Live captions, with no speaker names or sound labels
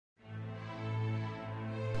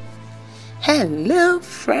Hello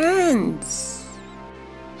friends!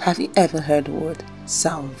 Have you ever heard the word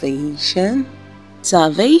salvation?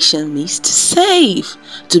 Salvation means to save,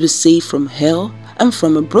 to be saved from hell and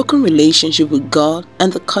from a broken relationship with God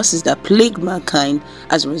and the curses that plagued mankind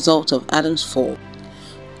as a result of Adam's fall.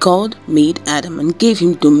 God made Adam and gave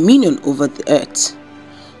him dominion over the earth.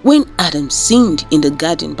 When Adam sinned in the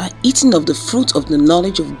garden by eating of the fruit of the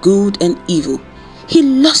knowledge of good and evil, he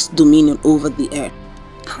lost dominion over the earth.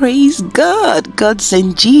 Praise God! God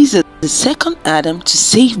sent Jesus, the second Adam, to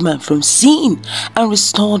save man from sin and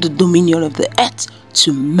restore the dominion of the earth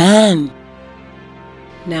to man.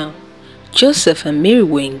 Now, Joseph and Mary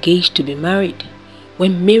were engaged to be married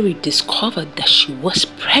when Mary discovered that she was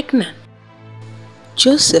pregnant.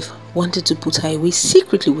 Joseph wanted to put her away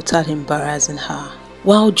secretly without embarrassing her.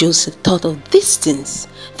 While Joseph thought of these things,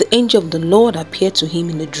 the angel of the Lord appeared to him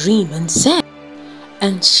in a dream and said,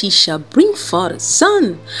 "And she shall bring forth a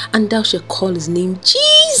son, and thou shalt call his name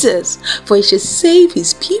Jesus, for he shall save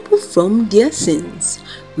his people from their sins."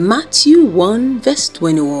 Matthew 1 verse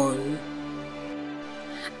 21.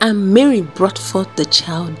 And Mary brought forth the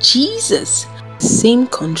child Jesus. Same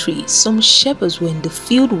country, some shepherds were in the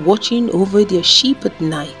field watching over their sheep at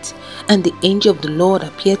night, and the angel of the Lord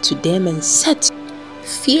appeared to them and said,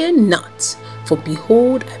 "Fear not, for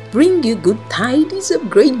behold, I bring you good tidings of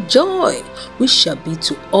great joy, which shall be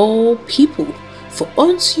to all people. For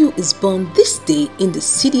unto you is born this day in the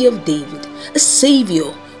city of David a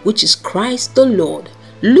Saviour, which is Christ the Lord."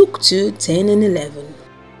 Luke 2:10 and 11.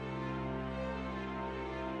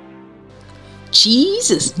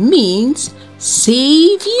 Jesus means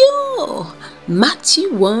Savior.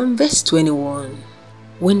 Matthew 1 verse 21.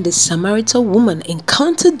 When the Samaritan woman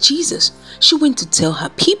encountered Jesus, she went to tell her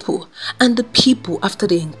people, and the people, after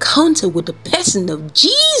the encounter with the person of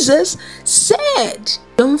Jesus, said,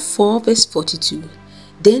 John 4 verse 42,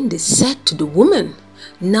 "Then they said to the woman,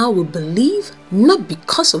 Now we believe, not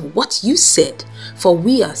because of what you said, for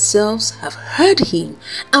we ourselves have heard him,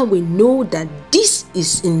 and we know that this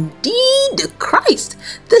is indeed the Christ,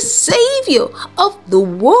 the Savior of the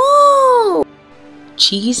world."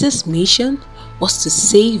 Jesus' mission was to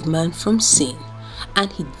save man from sin,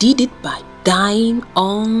 and he did it by dying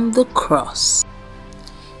on the cross.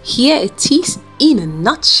 Here it is in a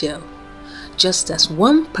nutshell. Just as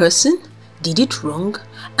one person did it wrong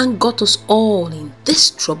and got us all in this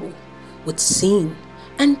trouble with sin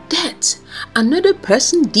and death, another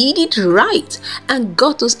person did it right and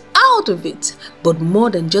got us out of it. But more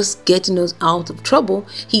than just getting us out of trouble,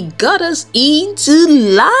 he got us into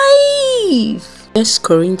life. 1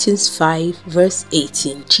 Corinthians 5 verse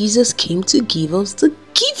 18. Jesus came to give us the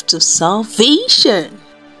gift of salvation.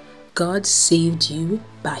 God saved you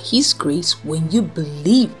by his grace when you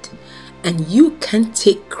believed, and you can't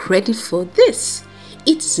take credit for this.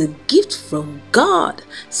 It's a gift from God.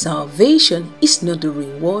 Salvation is not a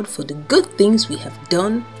reward for the good things we have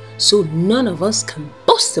done, so none of us can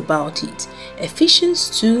boast about it.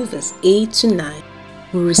 Ephesians 2 verse 8 to 9.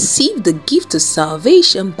 We receive the gift of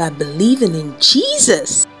salvation by believing in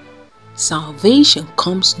Jesus. Salvation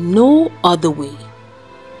comes no other way.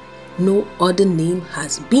 No other name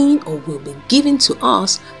has been or will be given to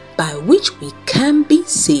us by which we can be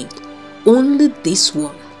saved. Only this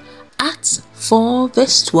one. Acts 4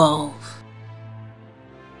 verse 12.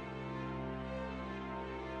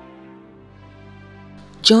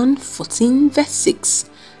 John 14 verse 6.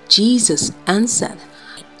 Jesus answered,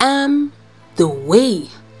 "I am the way,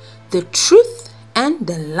 the truth, and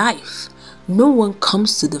the life. No one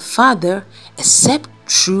comes to the Father except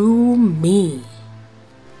through me."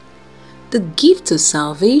 The gift of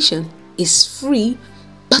salvation is free,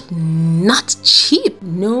 but not cheap.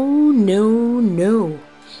 No.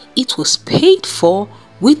 It was paid for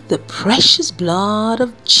with the precious blood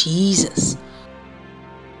of Jesus.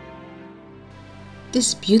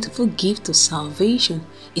 This beautiful gift of salvation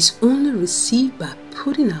is only received by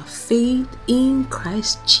putting our faith in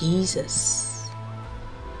Christ Jesus.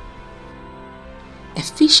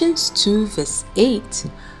 Ephesians 2 verse 8.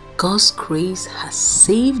 God's grace has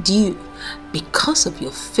saved you because of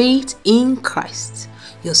your faith in Christ.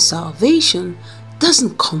 Your salvation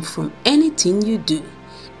doesn't come from anything you do.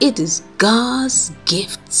 It is God's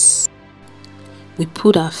gifts. We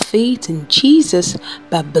put our faith in Jesus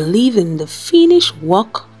by believing the finished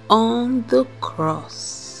work on the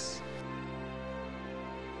cross.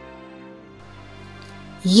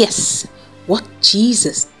 Yes, what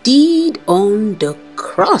Jesus did on the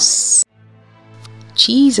cross.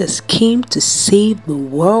 Jesus came to save the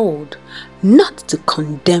world, not to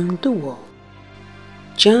condemn the world.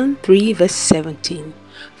 John 3 verse 17.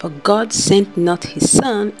 For God sent not his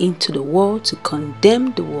Son into the world to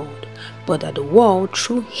condemn the world, but that the world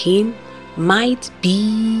through him might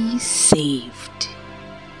be saved.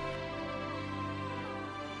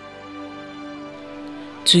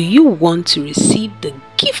 Do you want to receive the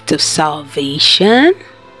gift of salvation?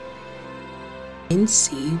 And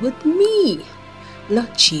say with me,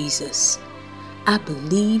 Lord Jesus, I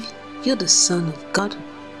believe you're the Son of God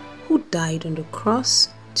who died on the cross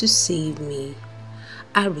to save me.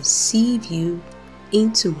 I receive you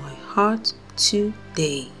into my heart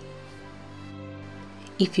today.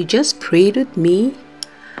 If you just prayed with me,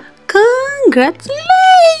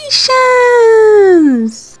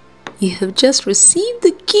 congratulations! You have just received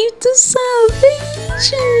the gift of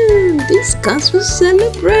salvation. This gospel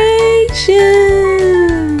celebration.